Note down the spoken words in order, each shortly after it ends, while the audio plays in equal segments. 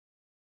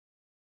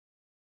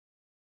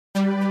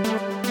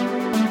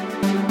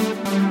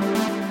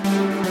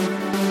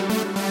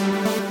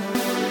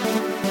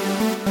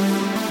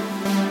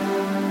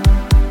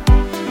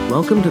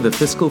Welcome to the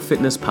Fiscal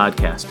Fitness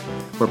Podcast,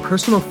 where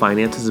personal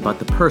finance is about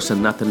the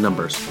person, not the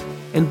numbers,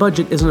 and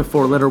budget isn't a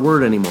four-letter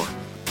word anymore.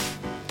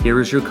 Here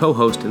is your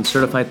co-host and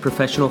certified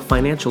professional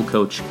financial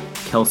coach,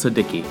 Kelsa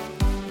Dickey.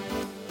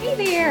 Hey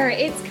there,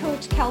 it's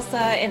Coach Kelsa,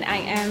 and I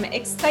am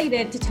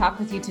excited to talk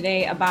with you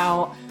today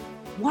about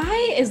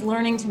why is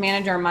learning to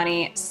manage our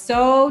money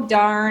so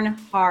darn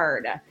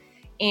hard?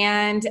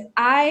 And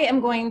I am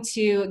going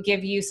to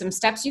give you some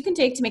steps you can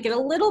take to make it a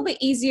little bit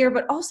easier,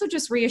 but also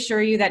just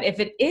reassure you that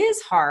if it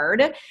is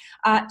hard,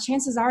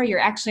 chances are you're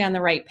actually on the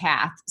right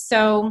path.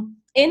 So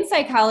in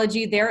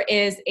psychology, there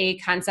is a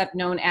concept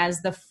known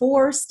as the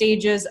 4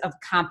 stages of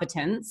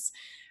competence.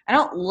 I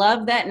don't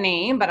love that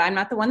name, but I'm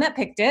not the one that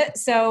picked it.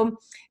 So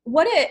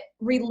what it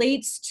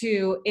relates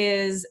to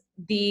is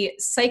the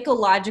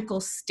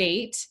psychological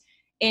state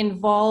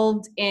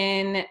involved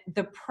in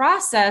the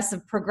process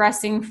of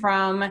progressing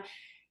from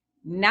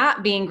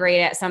not being great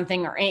at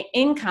something or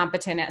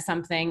incompetent at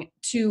something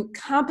to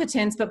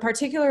competence, but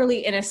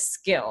particularly in a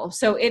skill.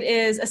 So it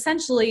is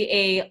essentially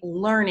a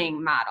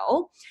learning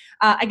model.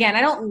 Again, I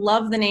don't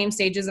love the name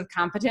stages of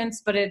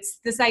competence, but it's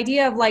this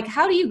idea of like,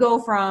 how do you go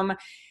from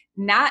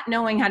not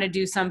knowing how to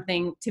do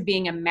something to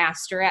being a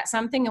master at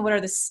something, and what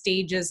are the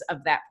stages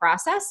of that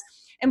process?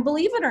 And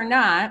believe it or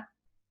not,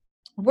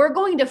 we're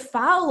going to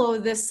follow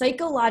this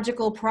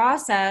psychological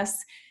process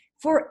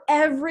for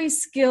every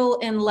skill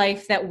in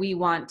life that we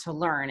want to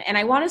learn. And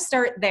I want to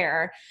start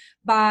there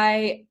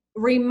by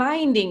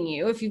reminding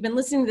you, if you've been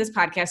listening to this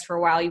podcast for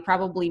a while, you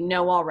probably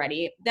know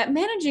already that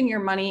managing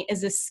your money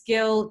is a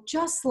skill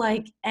just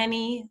like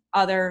any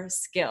other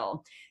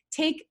skill.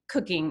 Take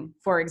cooking,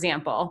 for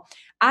example.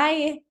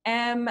 I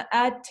am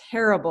a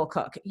terrible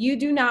cook. You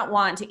do not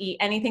want to eat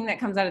anything that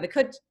comes out of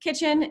the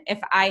kitchen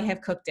if I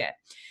have cooked it.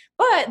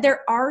 But there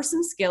are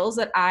some skills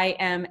that I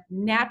am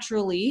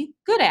naturally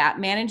good at.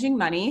 Managing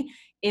money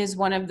is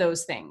one of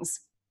those things.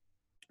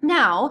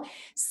 Now,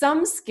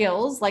 some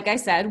skills, like I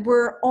said,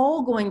 we're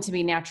all going to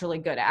be naturally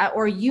good at,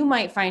 or you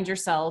might find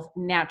yourself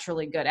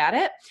naturally good at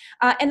it.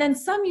 And then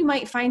some you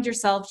might find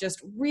yourself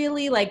just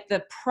really like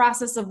the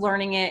process of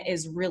learning it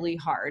is really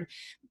hard.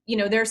 You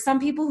know, there are some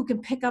people who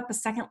can pick up a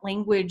second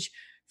language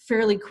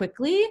fairly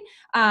quickly.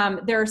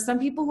 There are some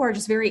people who are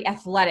just very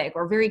athletic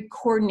or very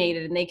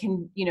coordinated, and they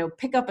can,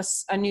 pick up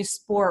a new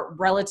sport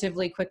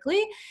relatively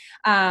quickly.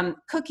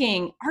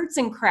 Cooking, arts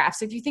and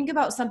crafts. If you think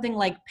about something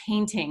like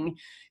painting,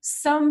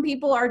 some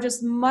people are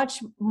just much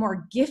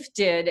more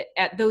gifted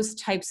at those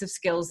types of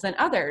skills than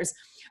others.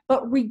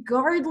 But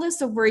regardless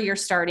of where you're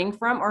starting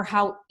from or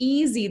how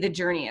easy the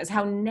journey is,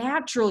 how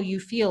natural you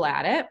feel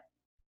at it,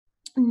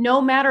 no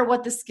matter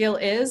what the skill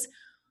is,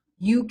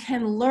 you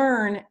can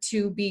learn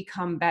to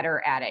become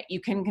better at it. You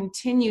can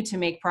continue to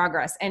make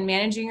progress, and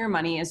managing your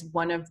money is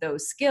one of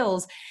those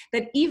skills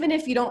that even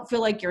if you don't feel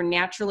like you're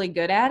naturally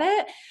good at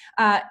it,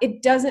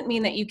 it doesn't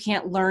mean that you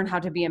can't learn how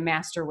to be a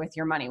master with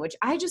your money, which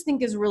I just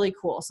think is really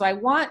cool. So I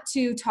want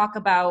to talk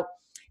about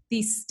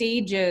these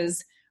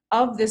stages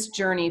of this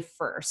journey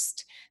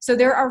first. So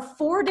there are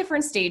 4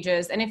 different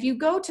stages. And if you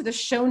go to the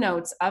show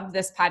notes of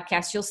this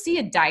podcast, you'll see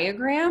a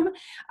diagram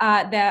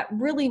that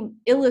really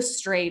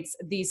illustrates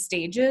these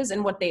stages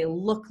and what they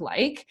look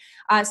like.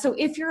 So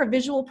if you're a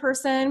visual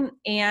person,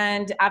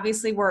 and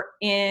obviously we're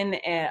in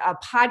a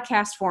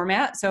podcast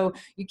format, so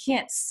you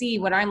can't see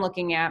what I'm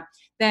looking at,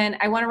 then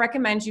I want to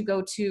recommend you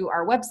go to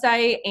our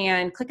website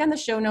and click on the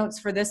show notes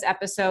for this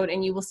episode,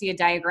 and you will see a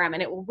diagram,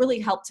 and it will really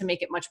help to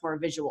make it much more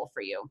visual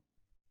for you.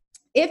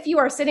 If you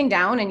are sitting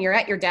down and you're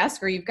at your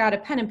desk or you've got a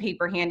pen and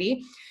paper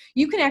handy,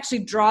 you can actually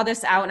draw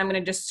this out, and I'm going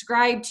to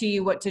describe to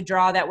you what to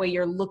draw. That way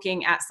you're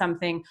looking at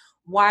something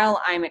while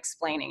I'm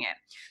explaining it.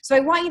 So I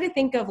want you to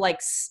think of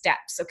like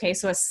steps, okay?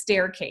 So a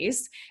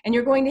staircase, and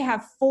you're going to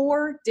have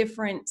 4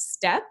 different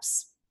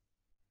steps.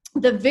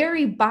 The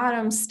very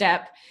bottom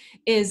step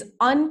is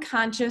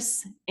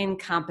unconscious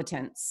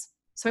incompetence.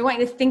 So I want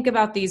you to think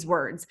about these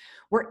words.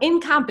 We're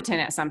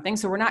incompetent at something,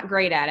 so we're not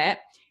great at it,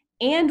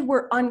 and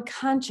we're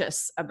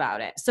unconscious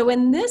about it. So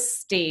in this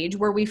stage,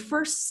 where we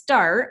first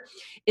start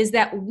is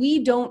that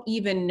we don't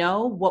even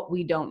know what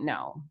we don't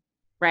know,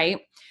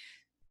 right?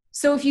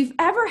 So if you've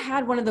ever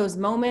had one of those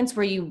moments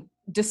where you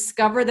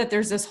discover that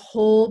there's this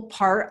whole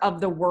part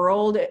of the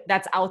world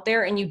that's out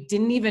there and you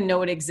didn't even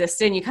know it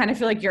existed, and you kind of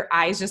feel like your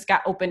eyes just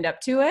got opened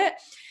up to it,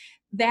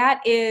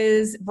 that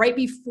is right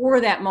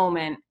before that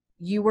moment,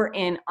 you were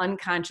in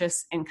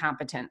unconscious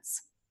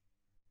incompetence.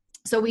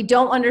 So we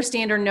don't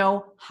understand or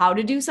know how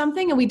to do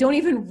something, and we don't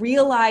even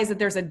realize that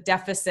there's a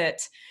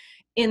deficit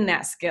in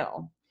that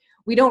skill.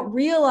 We don't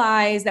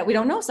realize that we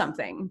don't know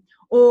something,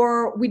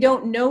 or we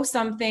don't know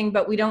something,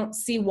 but we don't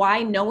see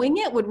why knowing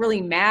it would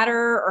really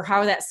matter or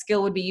how that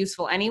skill would be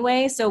useful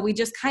anyway. So we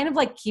just kind of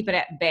like keep it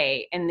at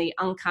bay in the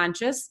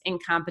unconscious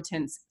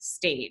incompetence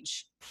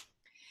stage.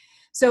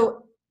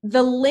 So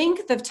the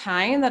length of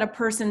time that a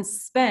person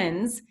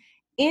spends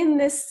in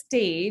this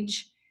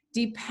stage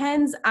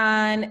depends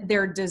on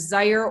their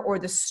desire or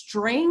the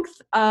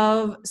strength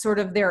of sort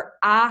of their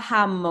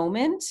aha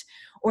moment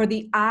or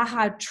the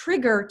aha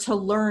trigger to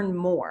learn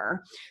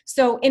more.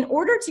 So in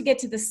order to get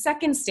to the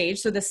second stage,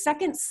 so the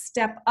second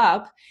step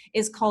up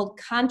is called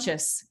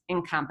conscious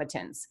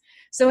incompetence.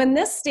 So in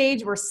this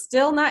stage, we're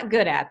still not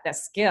good at the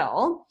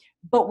skill,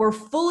 but we're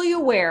fully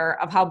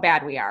aware of how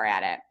bad we are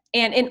at it.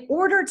 And in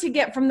order to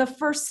get from the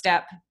first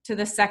step to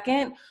the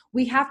second,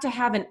 we have to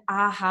have an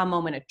aha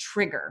moment, a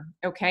trigger,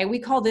 okay? We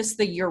call this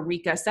the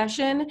Eureka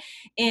session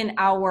in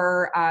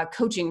our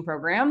coaching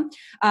program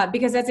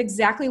because that's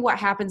exactly what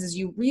happens is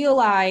you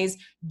realize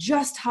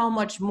just how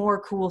much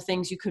more cool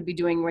things you could be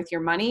doing with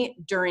your money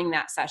during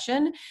that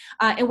session.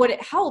 And what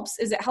it helps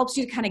is it helps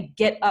you to kind of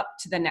get up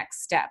to the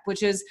next step,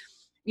 which is,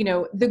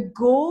 the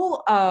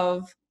goal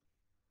of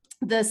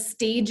the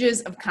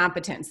stages of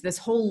competence, this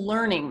whole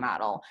learning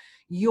model.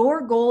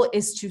 Your goal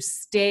is to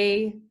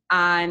stay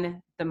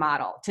on the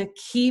model, to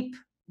keep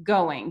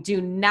going.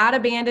 Do not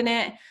abandon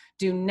it.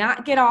 Do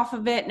not get off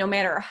of it, no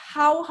matter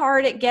how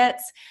hard it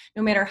gets,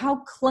 no matter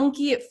how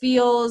clunky it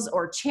feels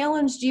or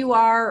challenged you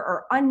are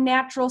or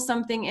unnatural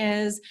something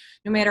is,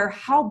 no matter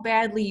how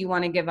badly you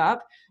want to give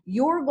up.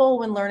 Your goal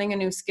when learning a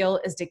new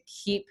skill is to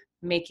keep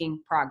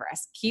making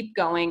progress, keep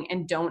going,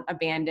 and don't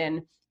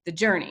abandon the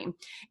journey.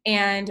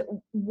 And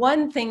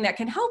one thing that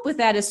can help with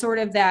that is sort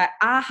of that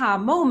aha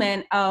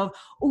moment of,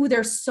 oh,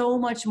 there's so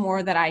much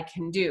more that I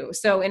can do.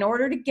 So in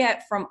order to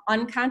get from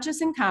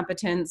unconscious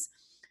incompetence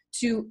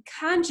to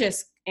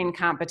conscious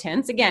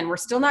incompetence, again, we're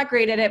still not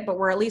great at it, but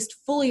we're at least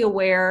fully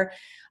aware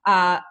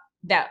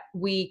that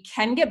we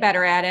can get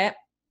better at it.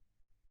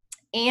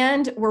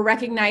 And we're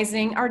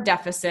recognizing our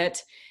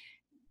deficit,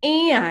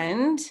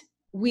 and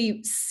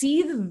we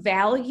see the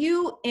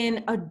value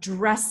in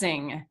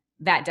addressing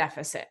that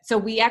deficit. So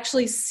we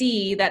actually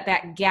see that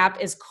that gap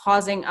is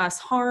causing us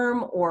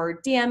harm or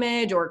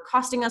damage or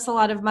costing us a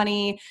lot of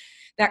money,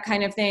 that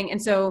kind of thing.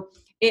 And so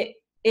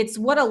it's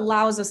what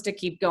allows us to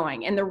keep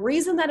going. And the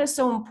reason that is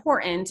so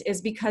important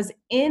is because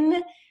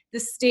in the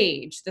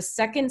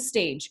second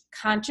stage,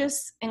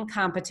 conscious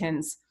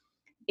incompetence,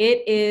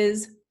 it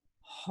is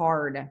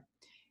hard.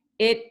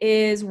 It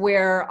is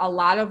where a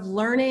lot of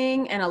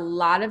learning and a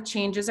lot of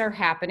changes are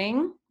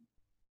happening.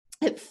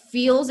 It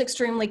feels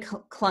extremely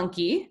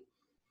clunky.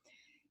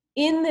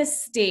 In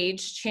this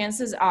stage,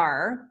 chances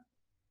are,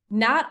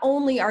 not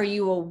only are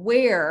you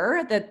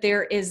aware that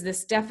there is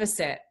this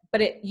deficit,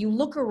 but you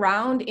look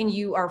around and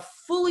you are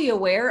fully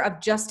aware of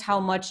just how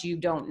much you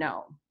don't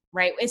know,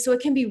 right? And so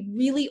it can be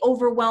really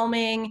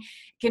overwhelming, it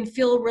can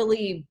feel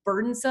really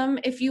burdensome,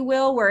 if you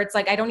will, where it's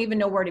like, I don't even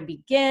know where to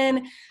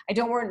begin. I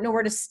don't know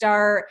where to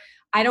start.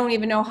 I don't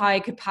even know how I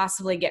could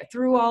possibly get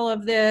through all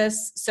of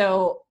this.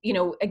 So,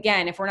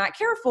 again, if we're not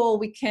careful,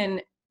 we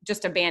can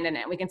just abandon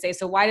it. We can say,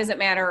 so why does it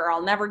matter? Or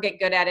I'll never get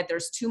good at it.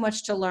 There's too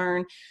much to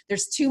learn.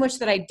 There's too much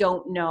that I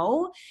don't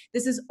know.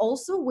 This is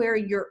also where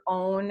your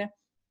own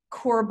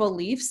core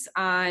beliefs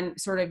on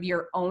sort of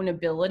your own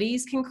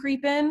abilities can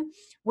creep in,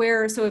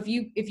 so if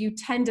you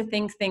tend to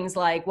think things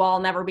like, well, I'll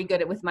never be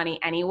good at with money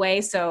anyway,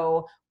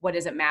 so what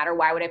does it matter?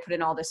 Why would I put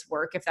in all this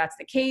work if that's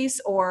the case?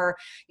 Or,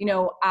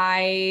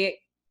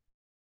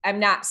 I'm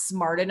not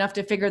smart enough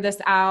to figure this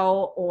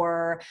out,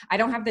 or I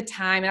don't have the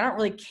time. I don't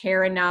really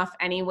care enough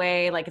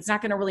anyway. Like, it's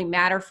not going to really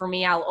matter for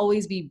me. I'll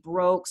always be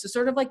broke. So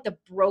sort of like the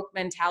broke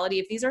mentality,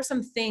 if these are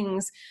some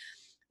things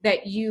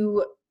that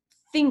you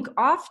think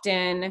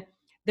often,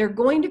 they're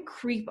going to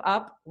creep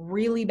up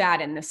really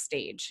bad in this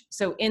stage.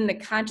 So in the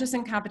conscious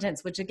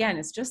incompetence, which again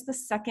is just the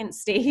second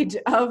stage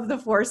of the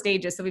 4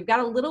 stages. So we've got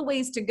a little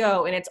ways to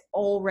go and it's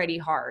already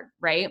hard,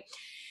 right?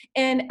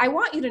 And I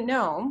want you to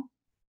know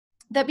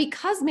that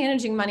because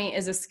managing money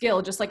is a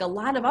skill, just like a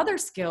lot of other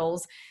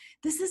skills,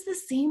 this is the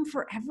same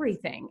for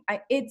everything.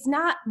 It's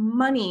not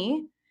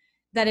money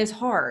that is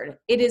hard.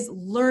 It is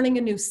learning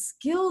a new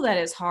skill that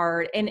is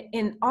hard. And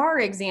in our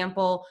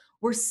example,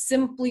 we're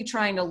simply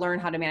trying to learn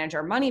how to manage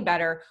our money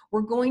better.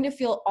 We're going to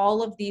feel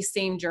all of these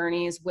same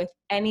journeys with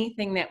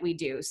anything that we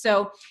do.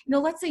 So,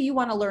 let's say you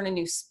want to learn a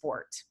new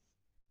sport.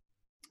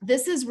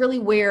 This is really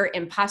where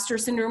imposter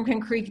syndrome can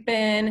creep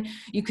in.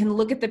 You can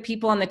look at the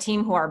people on the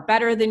team who are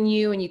better than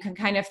you, and you can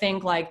kind of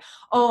think like,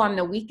 oh, I'm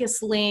the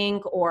weakest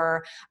link,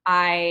 or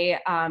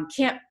I'm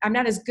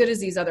not as good as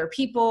these other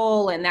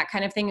people, and that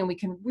kind of thing. And we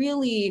can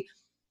really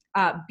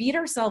beat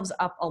ourselves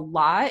up a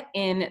lot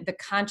in the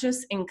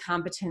conscious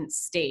incompetence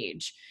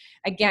stage.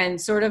 Again,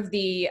 sort of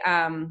the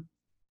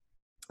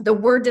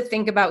word to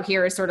think about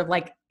here is sort of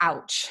like,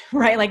 ouch,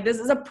 right? Like, this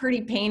is a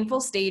pretty painful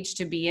stage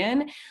to be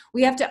in.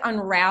 We have to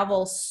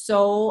unravel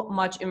so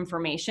much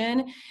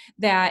information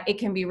that it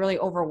can be really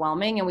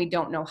overwhelming, and we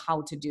don't know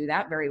how to do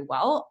that very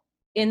well.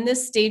 In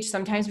this stage,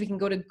 sometimes we can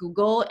go to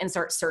Google and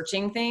start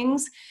searching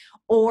things,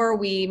 or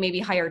we maybe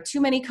hire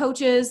too many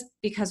coaches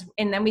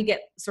and then we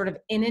get sort of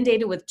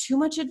inundated with too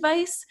much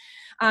advice,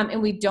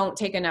 and we don't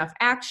take enough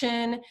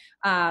action.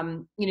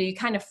 You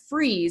kind of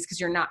freeze because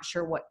you're not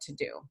sure what to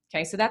do.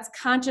 Okay, so that's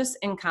conscious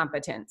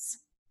incompetence.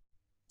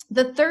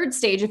 The third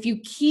stage, if you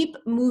keep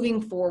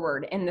moving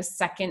forward in the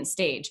second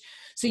stage,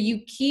 so you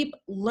keep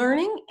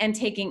learning and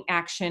taking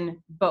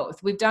action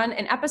both. We've done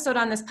an episode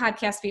on this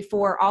podcast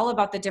before all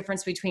about the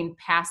difference between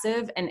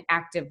passive and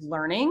active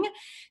learning,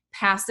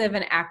 passive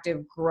and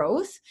active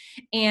growth.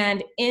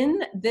 And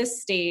in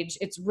this stage,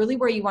 it's really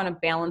where you want to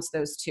balance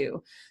those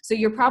two. So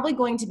you're probably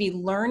going to be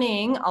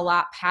learning a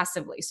lot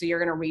passively. So you're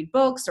going to read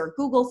books or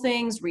Google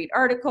things, read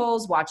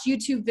articles, watch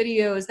YouTube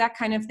videos, that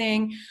kind of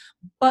thing.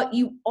 But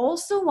you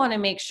also want to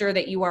make sure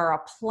that you are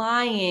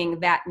applying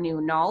that new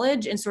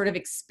knowledge and sort of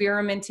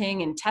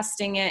experimenting and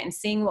testing it and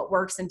seeing what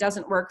works and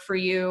doesn't work for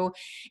you,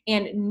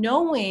 and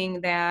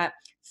knowing that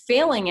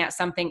failing at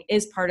something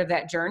is part of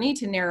that journey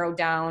to narrow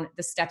down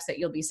the steps that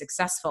you'll be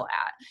successful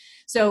at.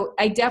 So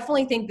I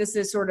definitely think this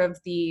is sort of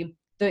the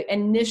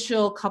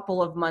initial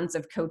couple of months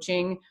of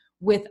coaching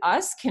with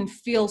us can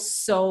feel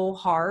so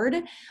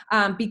hard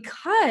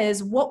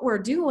because what we're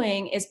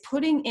doing is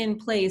putting in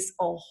place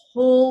a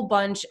whole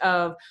bunch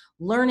of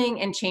learning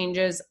and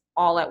changes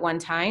all at one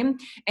time.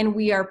 And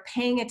we are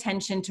paying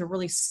attention to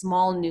really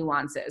small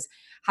nuances.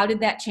 How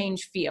did that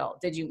change feel?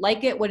 Did you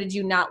like it? What did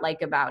you not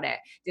like about it?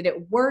 Did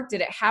it work?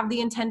 Did it have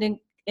the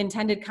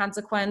intended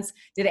consequence?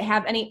 Did it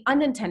have any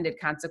unintended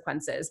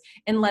consequences?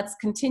 And let's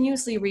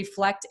continuously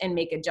reflect and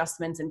make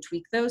adjustments and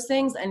tweak those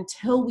things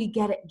until we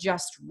get it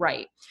just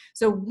right.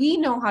 So we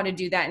know how to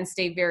do that and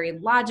stay very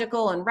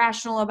logical and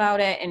rational about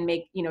it and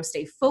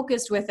stay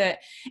focused with it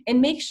and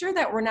make sure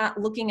that we're not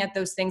looking at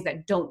those things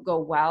that don't go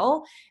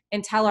well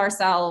and tell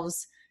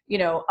ourselves,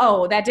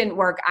 oh, that didn't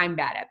work, I'm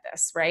bad at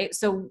this, right?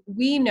 So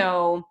we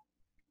know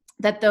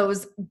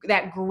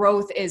that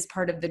growth is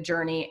part of the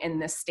journey in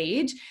this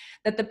stage,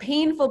 that the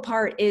painful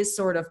part is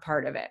sort of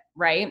part of it,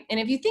 right? And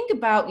if you think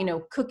about,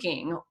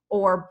 cooking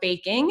or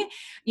baking,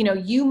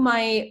 you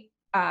might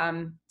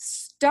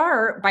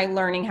start by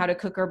learning how to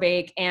cook or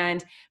bake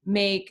and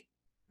make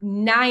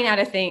 9 out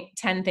of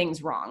 10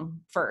 things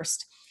wrong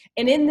first.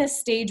 And in this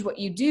stage, what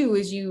you do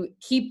is you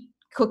keep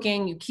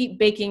cooking, you keep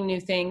baking new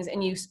things,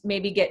 and you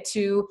maybe get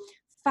to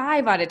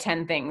 5 out of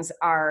 10 things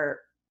are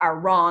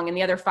wrong and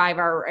the other 5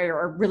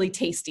 are really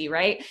tasty,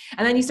 right?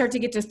 And then you start to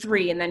get to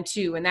 3 and then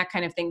 2 and that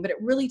kind of thing. But it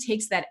really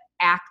takes that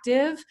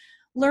active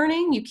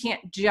learning. You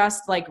can't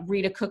just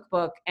read a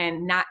cookbook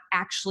and not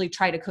actually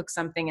try to cook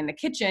something in the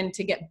kitchen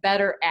to get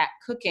better at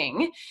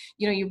cooking.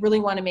 You really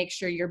want to make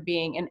sure you're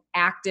being an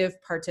active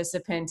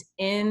participant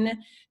in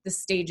the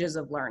stages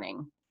of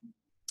learning.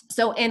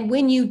 So, and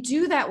when you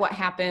do that, what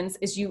happens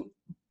is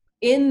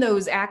in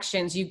those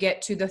actions, you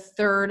get to the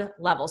third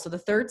level. So the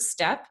third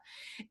step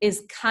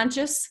is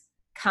conscious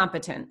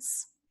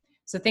competence.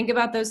 So think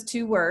about those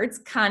 2 words,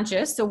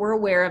 conscious, so we're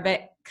aware of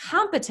it,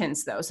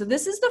 competence though. So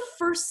this is the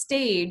first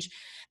stage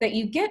that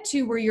you get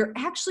to where you're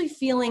actually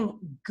feeling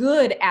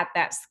good at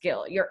that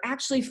skill. You're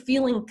actually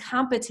feeling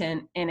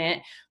competent in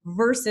it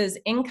versus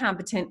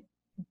incompetent,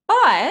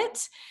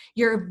 but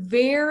you're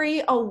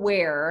very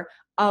aware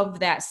of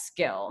that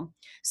skill.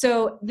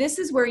 So this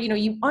is where,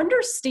 you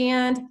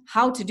understand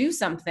how to do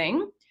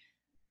something,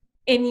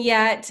 and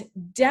yet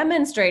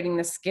demonstrating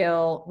the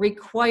skill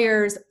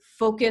requires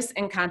focus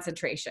and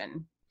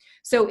concentration.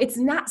 So it's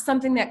not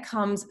something that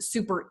comes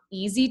super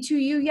easy to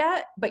you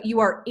yet, but you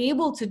are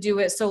able to do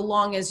it so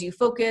long as you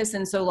focus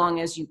and so long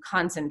as you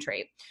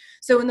concentrate.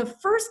 So in the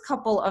first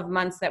couple of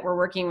months that we're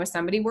working with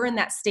somebody, we're in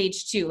that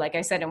stage 2, like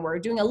I said, and we're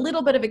doing a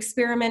little bit of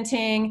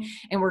experimenting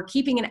and we're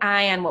keeping an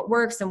eye on what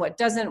works and what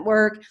doesn't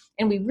work.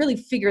 And we really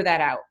figure that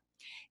out.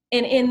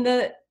 And in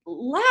the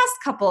last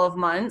couple of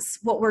months,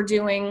 what we're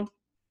doing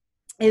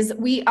is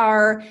we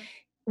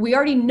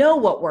already know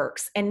what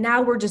works, and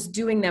now we're just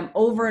doing them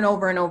over and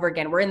over and over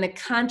again. We're in the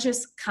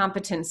conscious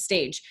competence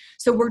stage.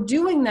 So we're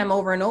doing them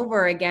over and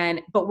over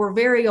again, but we're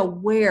very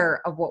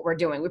aware of what we're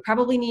doing. We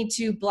probably need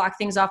to block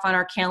things off on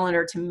our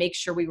calendar to make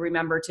sure we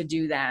remember to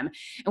do them.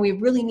 And we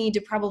really need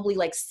to probably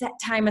set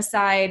time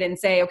aside and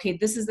say, okay,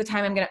 this is the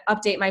time I'm going to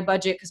update my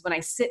budget, because when I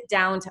sit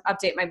down to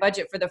update my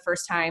budget for the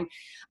first time,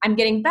 I'm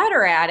getting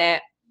better at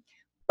it.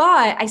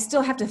 But I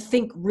still have to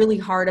think really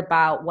hard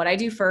about what I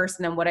do first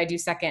and then what I do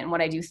second and what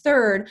I do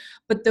third.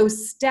 But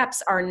those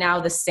steps are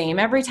now the same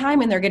every time,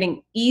 and they're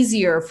getting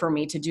easier for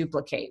me to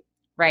duplicate,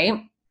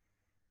 right?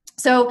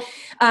 So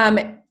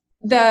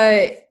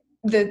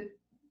the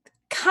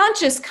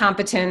conscious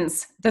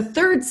competence, the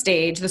third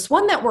stage, this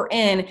one that we're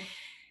in,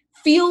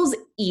 feels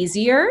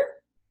easier.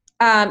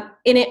 And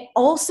it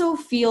also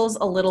feels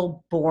a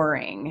little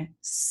boring.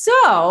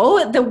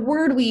 So the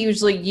word we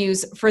usually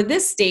use for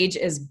this stage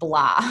is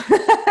blah.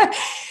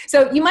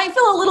 So you might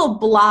feel a little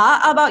blah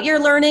about your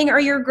learning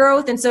or your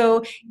growth. And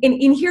so,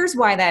 and here's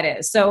why that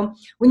is. So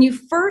when you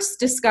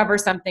first discover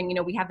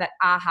something, we have that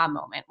aha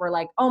moment. We're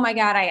like, oh my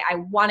God, I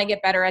want to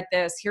get better at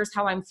this. Here's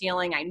how I'm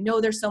feeling. I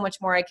know there's so much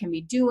more I can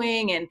be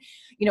doing. And,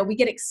 we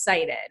get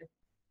excited.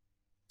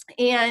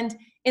 And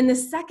in the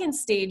second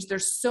stage,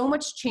 there's so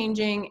much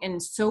changing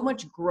and so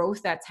much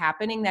growth that's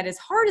happening that, as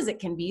hard as it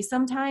can be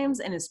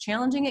sometimes and as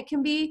challenging it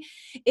can be,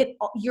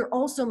 you're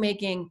also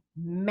making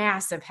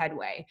massive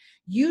headway.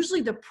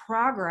 Usually the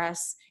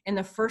progress in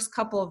the first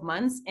couple of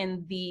months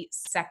in the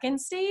second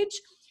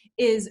stage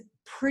is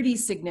pretty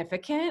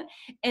significant.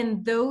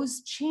 And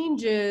those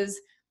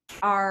changes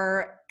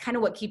are kind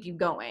of what keep you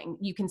going.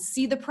 You can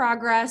see the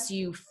progress,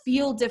 you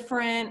feel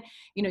different,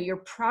 you're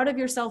proud of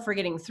yourself for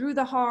getting through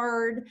the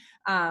hard,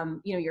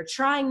 you're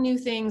trying new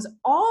things.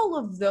 All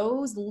of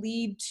those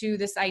lead to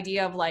this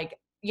idea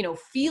of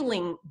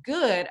feeling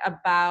good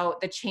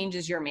about the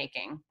changes you're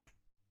making.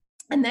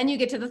 And then you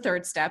get to the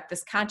third step,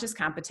 this conscious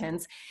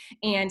competence.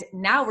 And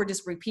now we're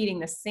just repeating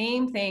the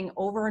same thing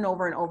over and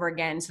over and over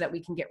again so that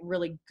we can get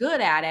really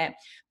good at it,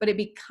 but it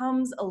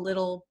becomes a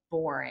little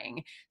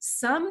boring.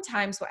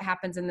 Sometimes what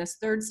happens in this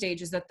third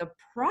stage is that the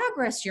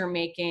progress you're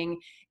making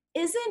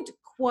isn't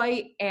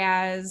quite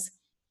as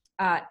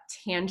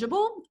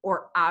tangible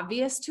or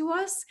obvious to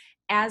us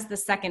as the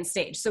second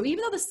stage. So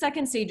even though the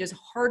second stage is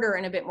harder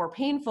and a bit more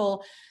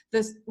painful,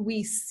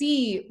 we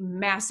see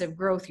massive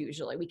growth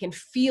usually. We can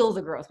feel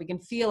the growth. We can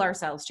feel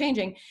ourselves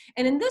changing.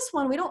 And in this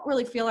one, we don't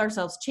really feel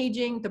ourselves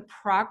changing. The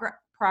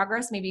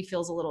progress maybe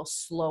feels a little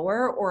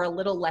slower or a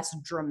little less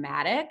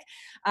dramatic.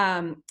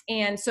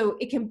 And so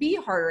it can be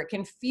harder. It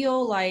can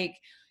feel like,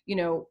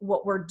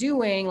 what we're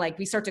doing,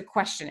 we start to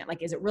question it.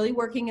 Is it really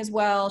working as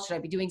well? Should I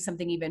be doing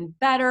something even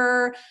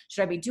better?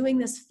 Should I be doing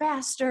this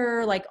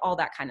faster? All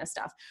that kind of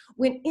stuff.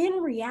 When in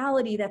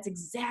reality, that's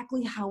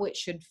exactly how it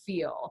should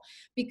feel.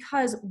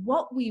 Because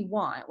what we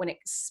want,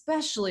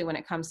 especially when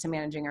it comes to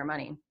managing our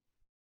money,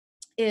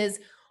 is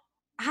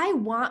I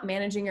want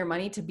managing your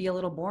money to be a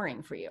little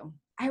boring for you.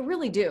 I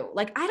really do.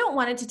 I don't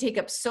want it to take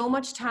up so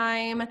much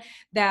time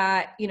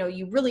that,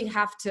 you really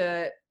have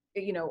to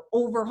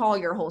overhaul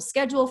your whole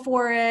schedule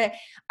for it.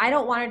 I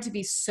don't want it to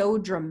be so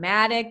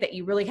dramatic that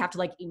you really have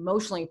to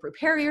emotionally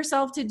prepare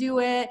yourself to do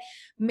it.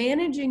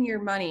 Managing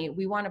your money,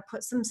 we want to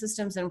put some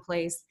systems in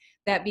place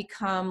that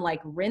become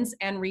rinse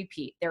and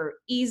repeat. They're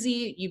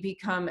easy. You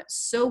become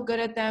so good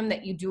at them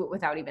that you do it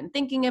without even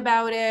thinking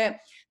about it,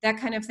 that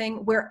kind of thing.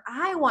 Where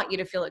I want you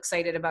to feel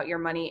excited about your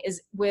money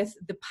is with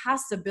the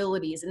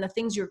possibilities and the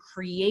things you're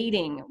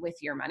creating with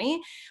your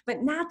money,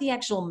 but not the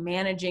actual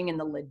managing and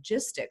the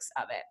logistics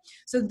of it.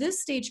 So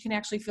this stage can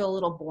actually feel a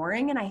little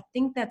boring, and I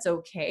think that's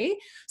okay.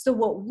 So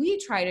what we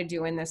try to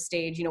do in this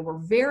stage, we're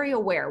very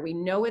aware. We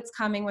know it's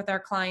coming with our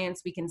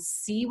clients. We can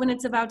see when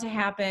it's about to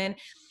happen.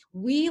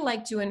 We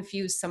like to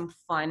infuse some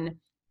fun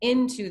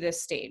into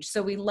this stage.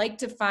 So we like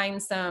to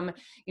find some,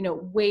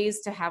 ways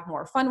to have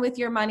more fun with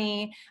your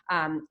money,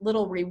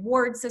 little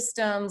reward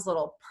systems,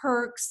 little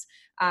perks,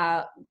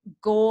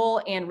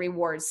 goal and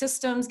reward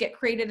systems get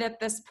created at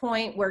this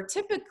point, where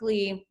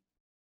typically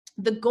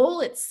the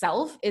goal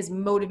itself is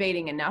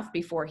motivating enough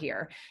before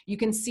here. You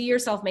can see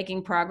yourself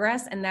making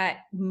progress, and that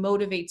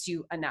motivates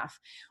you enough.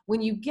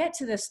 When you get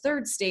to this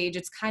third stage,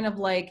 it's kind of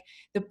like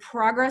the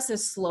progress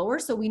is slower,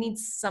 so we need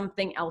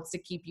something else to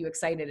keep you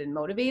excited and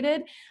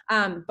motivated.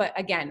 But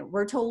again,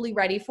 we're totally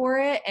ready for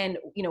it. And,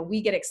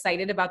 we get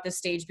excited about this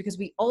stage because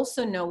we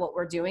also know what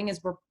we're doing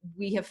is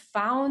we have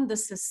found the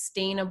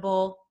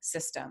sustainable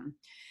system.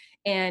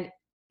 And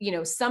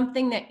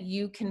something that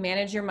you can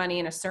manage your money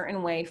in a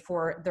certain way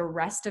for the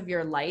rest of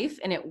your life,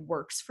 and it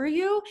works for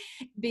you.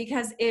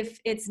 Because if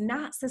it's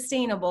not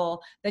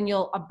sustainable, then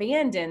you'll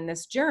abandon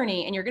this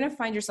journey and you're going to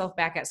find yourself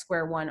back at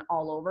square one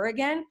all over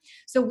again.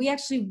 So we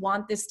actually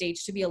want this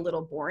stage to be a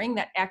little boring.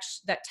 That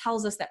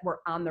tells us that we're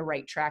on the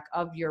right track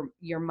of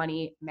your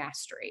money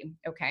mastery.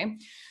 Okay.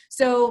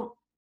 So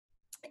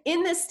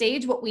in this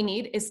stage, what we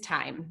need is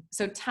time.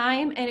 So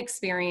time and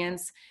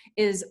experience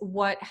is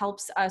what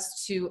helps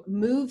us to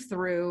move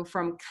through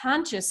from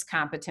conscious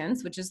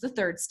competence, which is the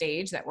third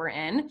stage that we're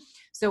in.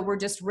 So we're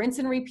just rinse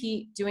and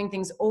repeat, doing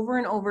things over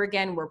and over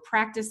again. We're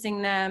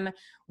practicing them.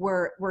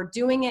 We're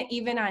doing it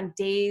even on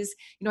days.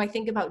 I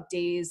think about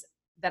days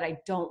that I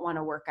don't want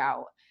to work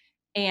out.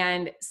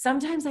 And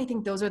sometimes I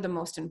think those are the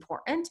most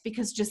important,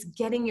 because just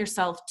getting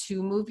yourself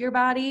to move your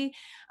body,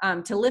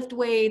 to lift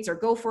weights or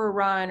go for a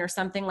run or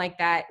something like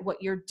that,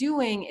 what you're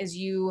doing is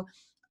you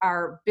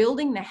are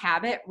building the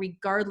habit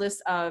regardless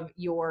of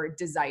your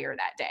desire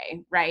that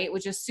day, right?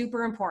 Which is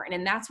super important.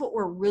 And that's what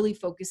we're really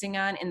focusing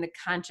on in the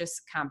conscious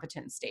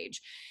competence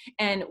stage.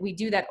 And we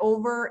do that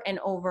over and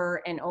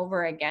over and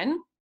over again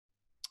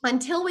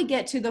until we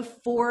get to the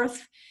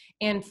fourth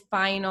and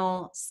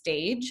final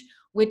stage,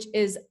 which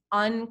is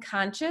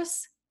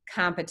unconscious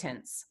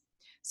competence.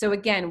 So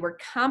again, we're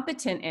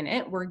competent in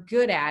it, we're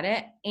good at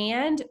it,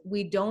 and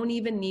we don't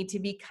even need to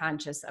be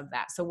conscious of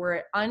that. So we're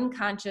at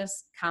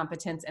unconscious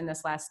competence in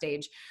this last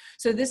stage.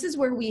 So this is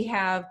where we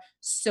have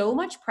so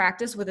much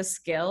practice with a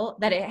skill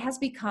that it has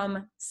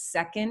become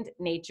second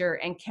nature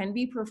and can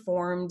be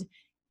performed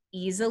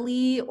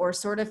easily, or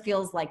sort of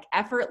feels like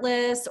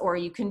effortless, or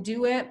you can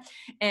do it.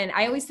 And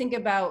I always think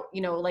about,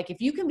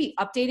 if you can be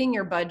updating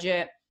your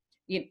budget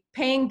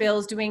paying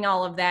bills, doing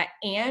all of that,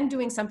 and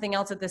doing something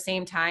else at the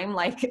same time,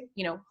 like,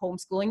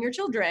 homeschooling your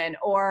children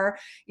or,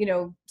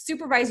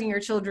 supervising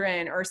your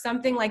children or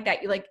something like that.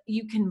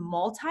 You can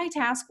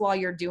multitask while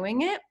you're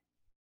doing it.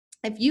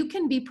 If you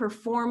can be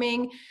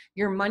performing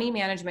your money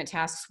management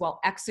tasks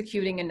while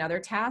executing another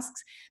tasks,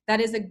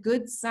 that is a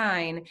good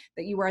sign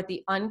that you are at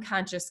the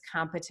unconscious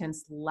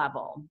competence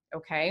level,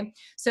 okay?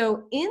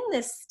 So in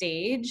this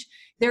stage,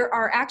 there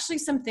are actually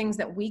some things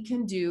that we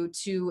can do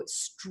to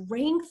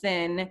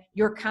strengthen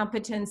your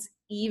competence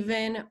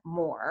even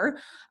more.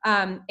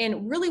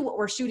 And really what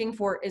we're shooting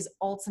for is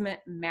ultimate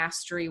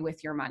mastery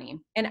with your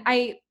money. And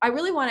I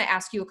really want to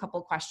ask you a couple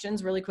of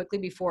questions really quickly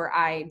before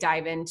I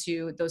dive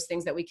into those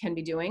things that we can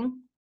be doing.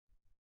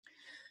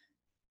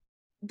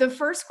 The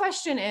first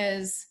question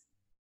is,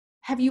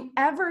 have you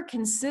ever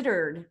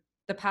considered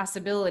the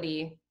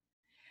possibility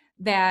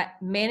that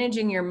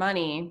managing your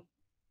money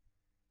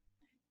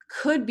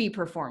could be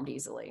performed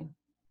easily?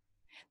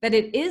 That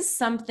it is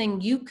something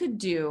you could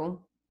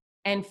do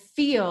and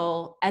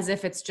feel as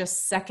if it's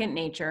just second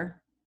nature.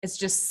 It's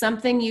just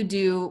something you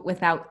do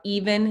without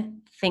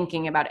even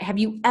thinking about it. Have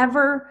you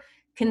ever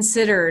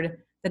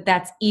considered that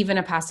that's even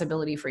a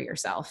possibility for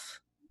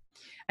yourself?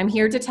 I'm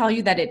here to tell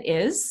you that it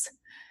is.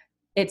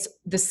 It's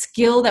the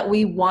skill that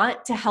we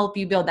want to help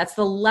you build. That's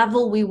the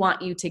level we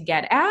want you to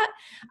get at.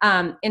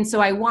 And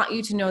so I want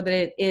you to know that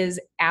it is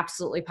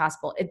absolutely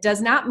possible. It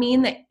does not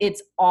mean that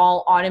it's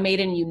all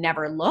automated and you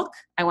never look.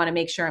 I want to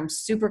make sure I'm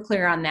super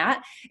clear on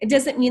that. It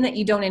doesn't mean that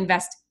you don't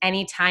invest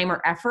any time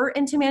or effort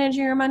into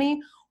managing your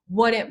money.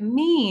 What it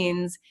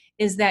means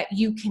is that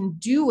you can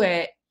do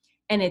it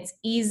and it's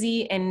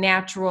easy and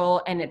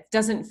natural and it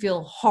doesn't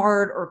feel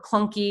hard or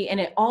clunky, and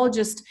it's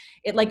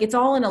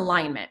all in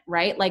alignment,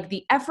 right? Like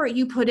the effort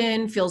you put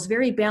in feels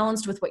very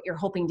balanced with what you're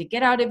hoping to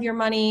get out of your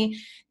money.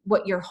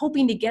 What you're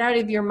hoping to get out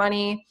of your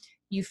money,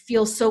 you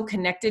feel so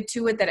connected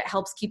to it that it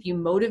helps keep you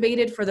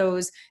motivated for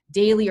those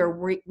daily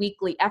or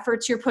weekly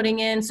efforts you're putting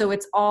in. So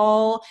it's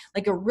all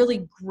like a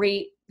really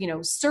great,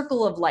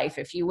 circle of life,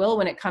 if you will,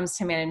 when it comes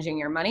to managing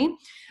your money.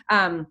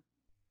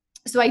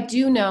 So I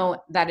do know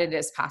that it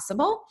is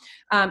possible.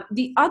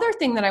 The other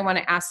thing that I want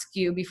to ask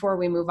you before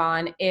we move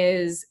on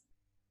is,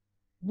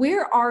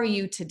 where are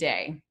you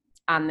today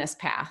on this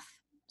path?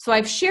 So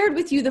I've shared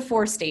with you the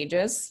 4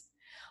 stages.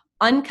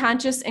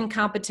 Unconscious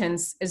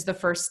incompetence is the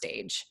first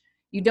stage.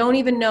 You don't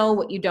even know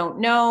what you don't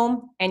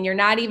know, and you're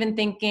not even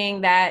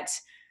thinking that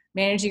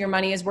managing your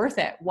money is worth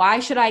it. Why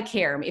should I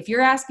care? If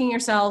you're asking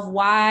yourself,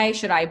 why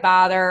should I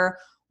bother?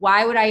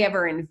 Why would I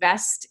ever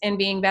invest in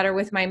being better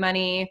with my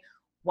money?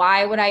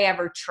 Why would I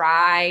ever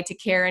try to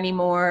care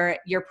anymore?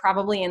 You're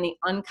probably in the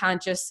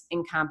unconscious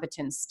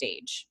incompetence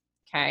stage,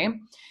 okay?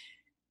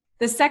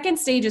 The second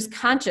stage is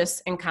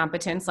conscious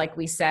incompetence, like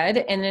we said.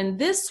 And in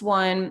this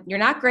one, you're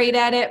not great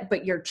at it,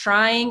 but you're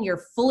trying.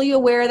 You're fully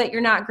aware that you're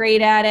not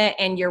great at it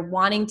and you're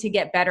wanting to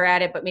get better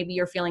at it, but maybe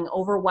you're feeling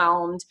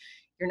overwhelmed.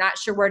 You're not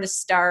sure where to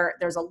start.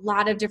 There's a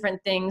lot of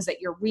different things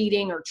that you're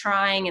reading or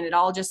trying, and it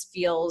all just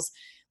feels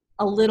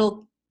a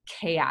little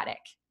chaotic,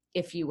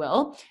 if you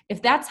will.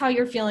 If that's how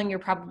you're feeling, you're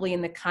probably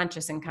in the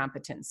conscious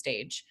incompetence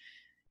stage.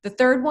 The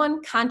third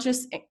one,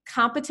 conscious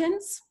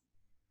competence.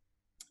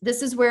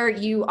 This is where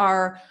you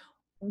are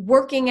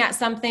working at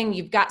something,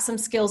 you've got some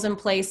skills in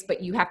place,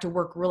 but you have to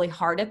work really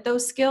hard at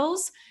those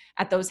skills,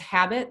 at those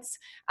habits.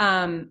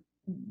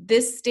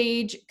 This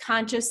stage,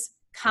 conscious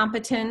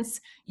competence,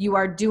 you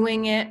are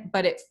doing it,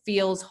 but it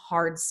feels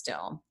hard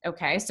still.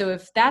 Okay. So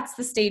if that's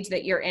the stage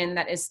that you're in,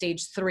 that is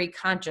stage 3,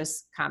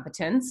 conscious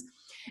competence.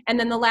 And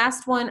then the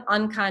last one,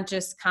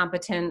 unconscious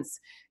competence,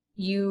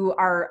 you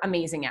are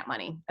amazing at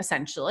money,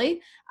 essentially.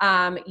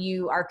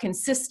 You are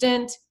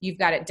consistent. You've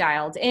got it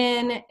dialed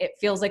in. It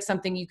feels like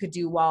something you could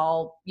do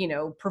while,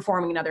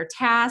 performing another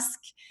task.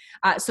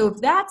 So if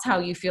that's how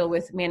you feel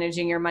with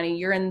managing your money,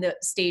 you're in the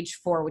stage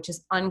 4, which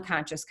is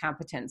unconscious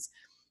competence.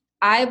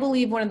 I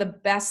believe one of the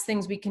best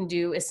things we can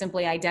do is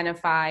simply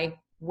identify,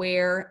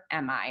 where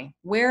am I?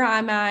 Where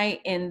am I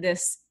in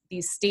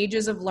these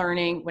stages of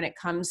learning when it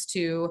comes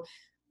to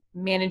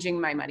managing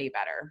my money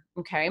better?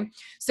 Okay.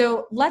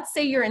 So let's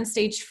say you're in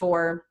stage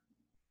 4,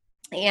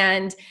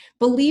 and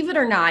believe it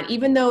or not,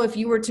 even though if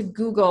you were to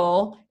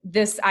Google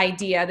this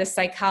idea, this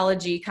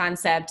psychology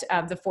concept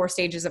of the 4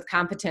 stages of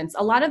competence,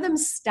 a lot of them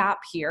stop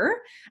here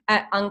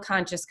at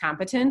unconscious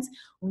competence.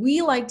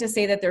 We like to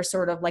say that there's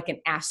sort of like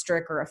an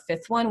asterisk or a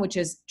 5th one, which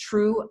is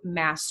true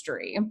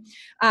mastery.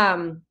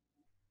 And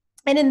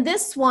in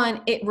this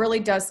one, it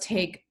really does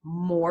take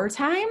more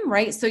time,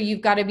 right? So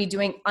you've got to be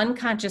doing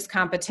unconscious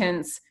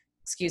competence.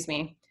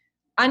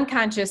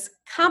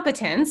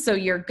 So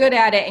you're good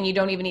at it and you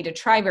don't even need to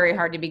try very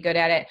hard to be good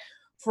at it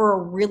for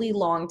a really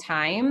long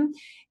time.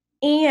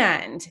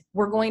 And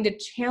we're going to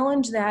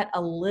challenge that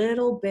a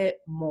little bit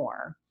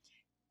more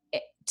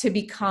to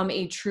become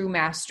a true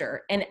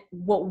master. And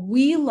what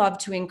we love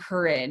to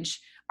encourage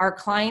our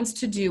clients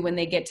to do when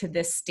they get to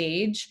this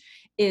stage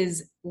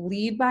is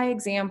lead by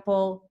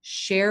example,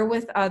 share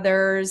with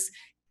others,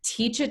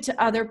 teach it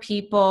to other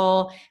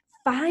people,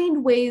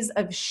 find ways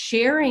of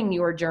sharing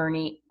your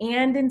journey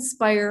and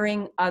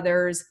inspiring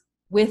others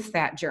with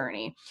that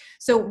journey.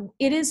 So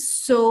it is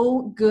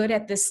so good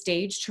at this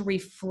stage to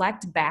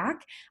reflect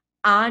back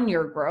on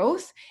your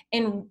growth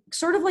and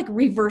sort of like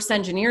reverse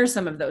engineer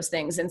some of those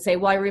things and say,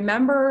 well, I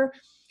remember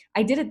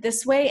I did it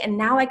this way, and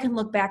now I can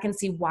look back and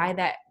see why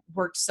that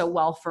worked so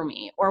well for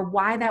me or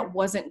why that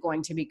wasn't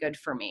going to be good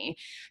for me.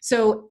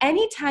 So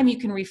anytime you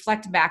can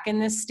reflect back in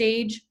this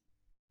stage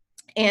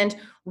and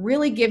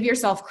really give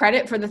yourself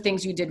credit for the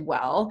things you did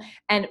well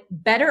and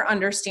better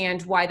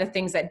understand why the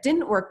things that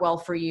didn't work well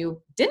for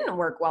you didn't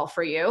work well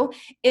for you,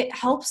 it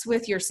helps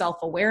with your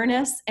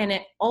self-awareness, and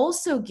it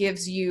also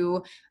gives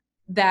you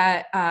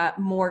that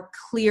more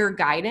clear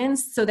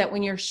guidance so that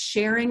when you're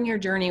sharing your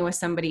journey with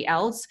somebody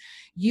else,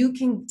 you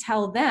can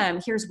tell them,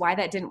 here's why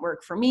that didn't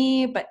work for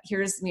me, but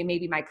here's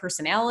maybe my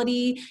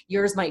personality,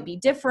 yours might be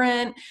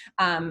different.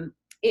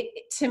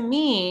 To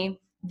me,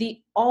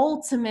 the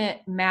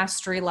ultimate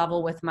mastery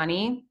level with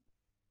money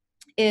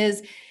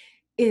is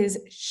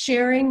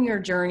sharing your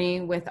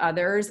journey with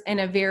others in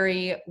a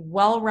very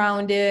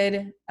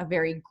well-rounded, a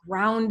very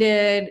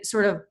grounded,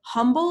 sort of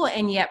humble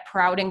and yet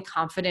proud and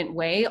confident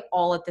way,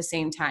 all at the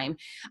same time.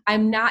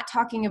 I'm not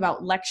talking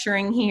about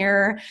lecturing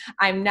here.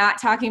 I'm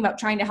not talking about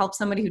trying to help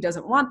somebody who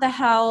doesn't want the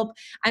help.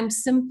 I'm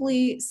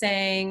simply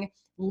saying,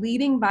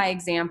 leading by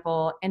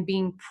example and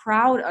being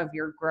proud of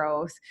your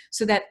growth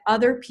so that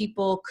other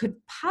people could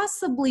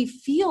possibly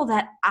feel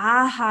that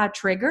aha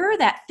trigger,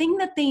 that thing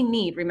that they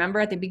need. Remember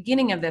at the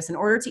beginning of this, in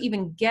order to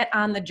even get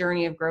on the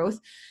journey of growth,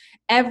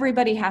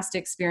 everybody has to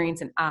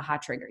experience an aha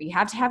trigger. You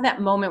have to have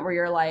that moment where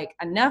you're like,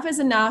 enough is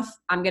enough.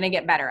 I'm going to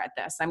get better at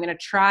this. I'm going to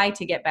try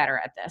to get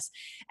better at this.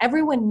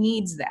 Everyone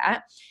needs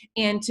that.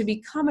 And to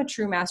become a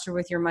true master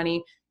with your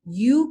money,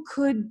 you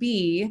could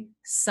be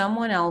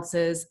someone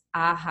else's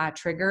aha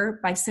trigger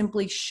by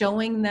simply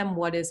showing them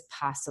what is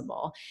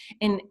possible.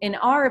 And in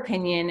our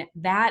opinion,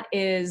 that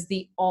is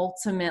the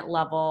ultimate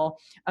level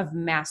of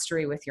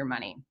mastery with your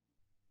money.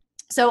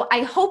 So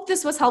I hope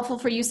this was helpful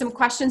for you. Some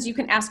questions you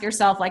can ask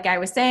yourself, like I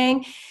was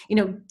saying,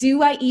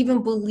 do I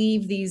even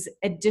believe these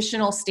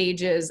additional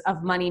stages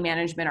of money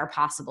management are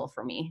possible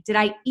for me? Did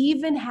I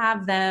even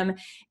have them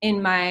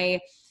in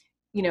my,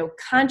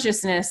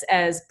 consciousness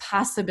as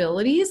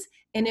possibilities?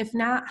 And if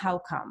not, how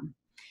come?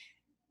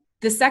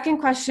 The second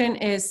question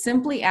is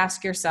simply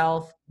ask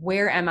yourself,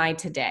 where am I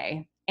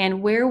today?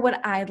 And where would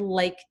I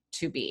like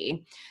to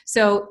be?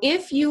 So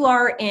if you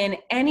are in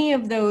any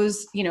of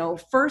those,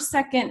 first,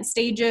 second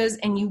stages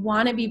and you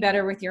want to be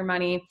better with your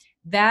money,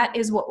 that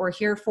is what we're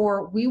here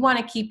for. We want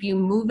to keep you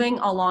moving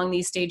along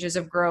these stages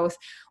of growth.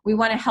 We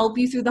want to help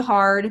you through the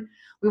hard.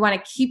 We want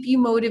to keep you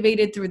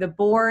motivated through the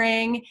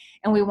boring,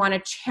 and we want to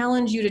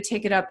challenge you to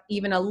take it up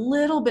even a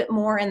little bit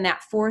more in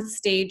that fourth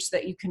stage so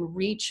that you can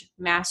reach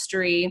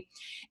mastery.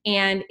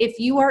 And if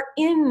you are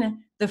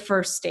in the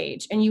first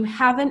stage and you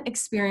haven't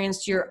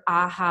experienced your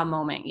aha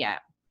moment yet,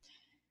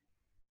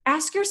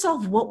 ask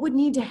yourself what would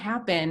need to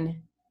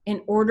happen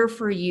in order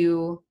for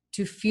you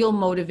to feel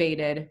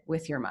motivated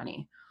with your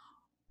money.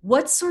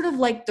 What's sort of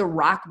like the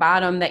rock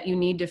bottom that you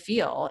need to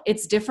feel?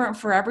 It's different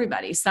for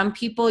everybody. Some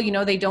people,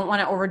 they don't want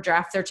to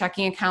overdraft their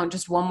checking account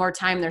just one more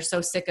time. They're so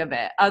sick of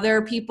it.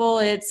 Other people,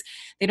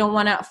 they don't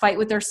want to fight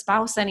with their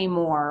spouse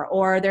anymore,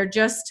 or they're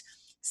just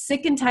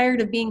sick and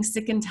tired of being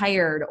sick and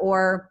tired,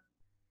 or,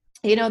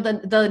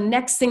 the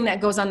next thing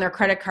that goes on their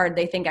credit card,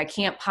 they think I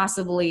can't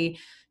possibly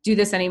do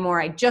this anymore.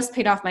 I just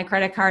paid off my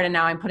credit card and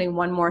now I'm putting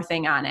one more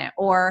thing on it.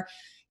 Or,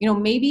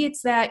 maybe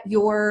it's that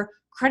your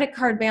credit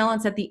card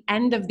balance at the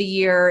end of the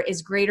year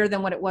is greater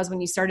than what it was when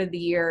you started the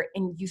year,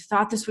 and you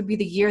thought this would be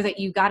the year that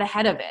you got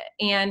ahead of it.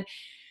 And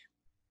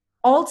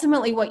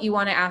ultimately what you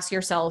want to ask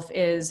yourself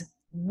is,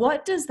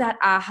 what does that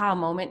aha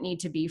moment need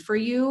to be for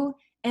you?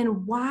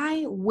 And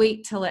why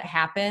wait till it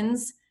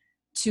happens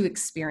to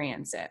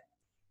experience it?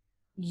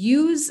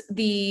 Use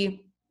the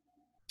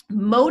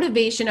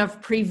motivation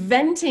of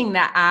preventing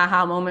that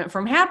aha moment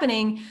from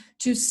happening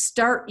to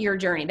start your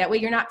journey. That way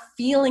you're not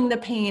feeling the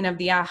pain of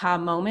the aha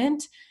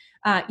moment.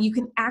 You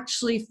can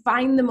actually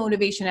find the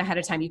motivation ahead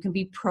of time. You can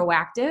be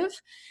proactive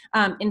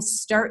and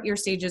start your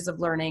stages of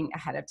learning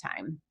ahead of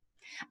time.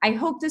 I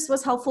hope this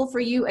was helpful for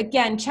you.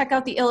 Again, check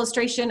out the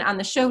illustration on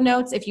the show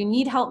notes if you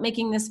need help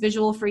making this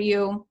visual for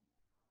you.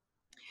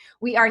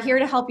 We are here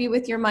to help you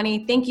with your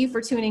money. Thank you for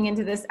tuning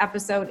into this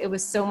episode. It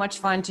was so much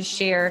fun to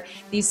share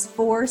these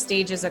 4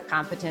 stages of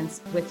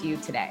competence with you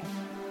today.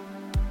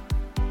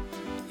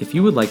 If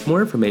you would like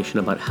more information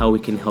about how we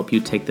can help you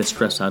take the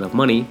stress out of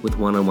money with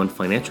one-on-one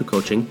financial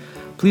coaching,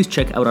 please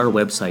check out our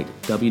website,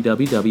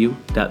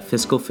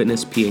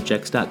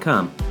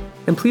 www.fiscalfitnessphx.com.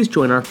 And please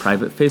join our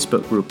private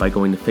Facebook group by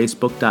going to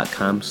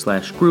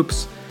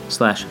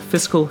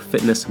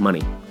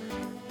facebook.com/groups/fiscalfitnessmoney.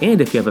 And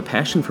if you have a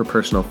passion for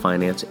personal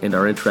finance and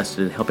are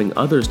interested in helping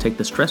others take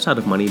the stress out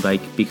of money by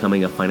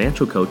becoming a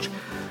financial coach,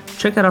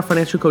 check out our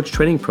financial coach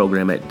training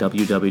program at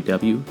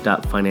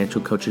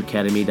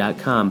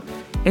www.financialcoachacademy.com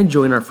and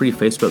join our free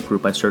Facebook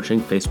group by searching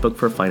Facebook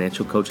for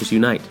Financial Coaches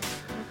Unite.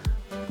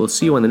 We'll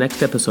see you on the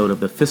next episode of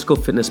the Fiscal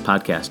Fitness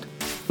Podcast.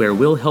 where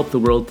we'll help the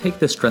world take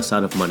the stress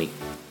out of money.